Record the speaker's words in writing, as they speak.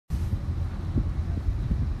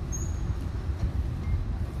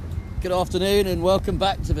Good afternoon and welcome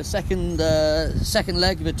back to the second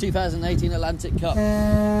leg of the 2018 Atlantic Cup.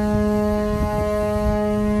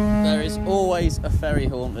 There is always a ferry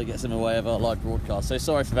horn that gets in the way of our live broadcast, so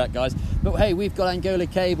sorry for that, guys. But hey, we've got Angola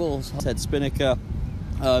cables, head spinnaker,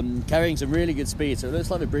 carrying some really good speed, so it looks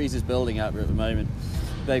like the breeze is building out there at the moment.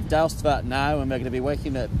 They've doused that now and they're going to be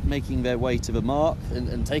making their way to the mark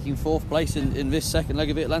and taking fourth place in this second leg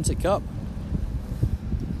of the Atlantic Cup.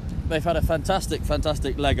 They've had a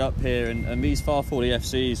fantastic leg up here, and these Far 40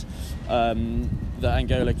 FCs that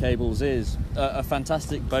Angola Cables are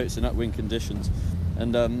fantastic boats in upwind conditions.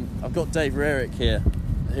 And I've got Dave Rarick here,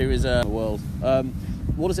 who is in the world.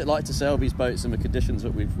 What is it like to sail these boats in the conditions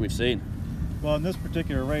that we've seen? Well, in this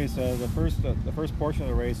particular race, the first portion of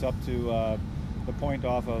the race up to the point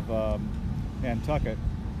off of Nantucket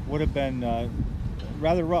would have been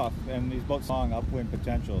rather rough, and these boats long upwind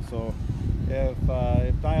potential. So if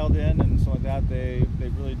dialed in and so like that, they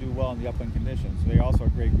really do well in the upwind conditions. They also are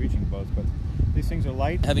great reaching boats, but these things are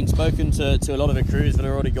light. Having spoken to a lot of the crews that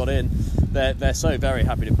have already got in, they're so very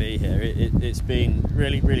happy to be here. It's been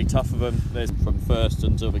really tough for them. There's from first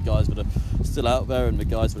until the guys that are still out there and the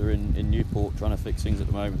guys that are in Newport trying to fix things at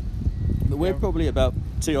the moment. But we're probably about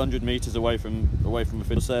 200 metres away from the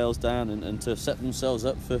fiddle sails down and to set themselves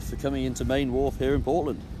up for coming into Main Wharf here in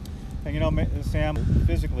Portland. And you know, Sam,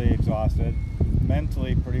 physically exhausted,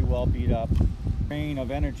 mentally pretty well beat up. Drain of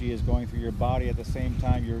energy is going through your body at the same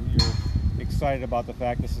time you're excited about the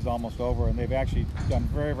fact this is almost over, and they've actually done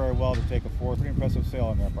very well to take a fourth. Pretty impressive sail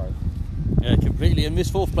on their part. Yeah, completely. And this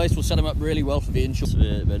fourth place will set them up really well for the inshore,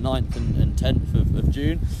 the 9th and 10th of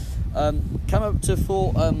June. Come up to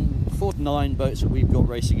 49 boats that we've got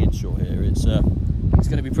racing inshore here. It's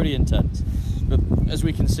going to be pretty intense. But as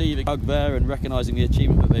we can see, the hug there and recognising the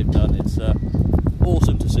achievement that they've done, it's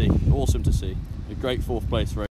awesome to see. A great fourth place race.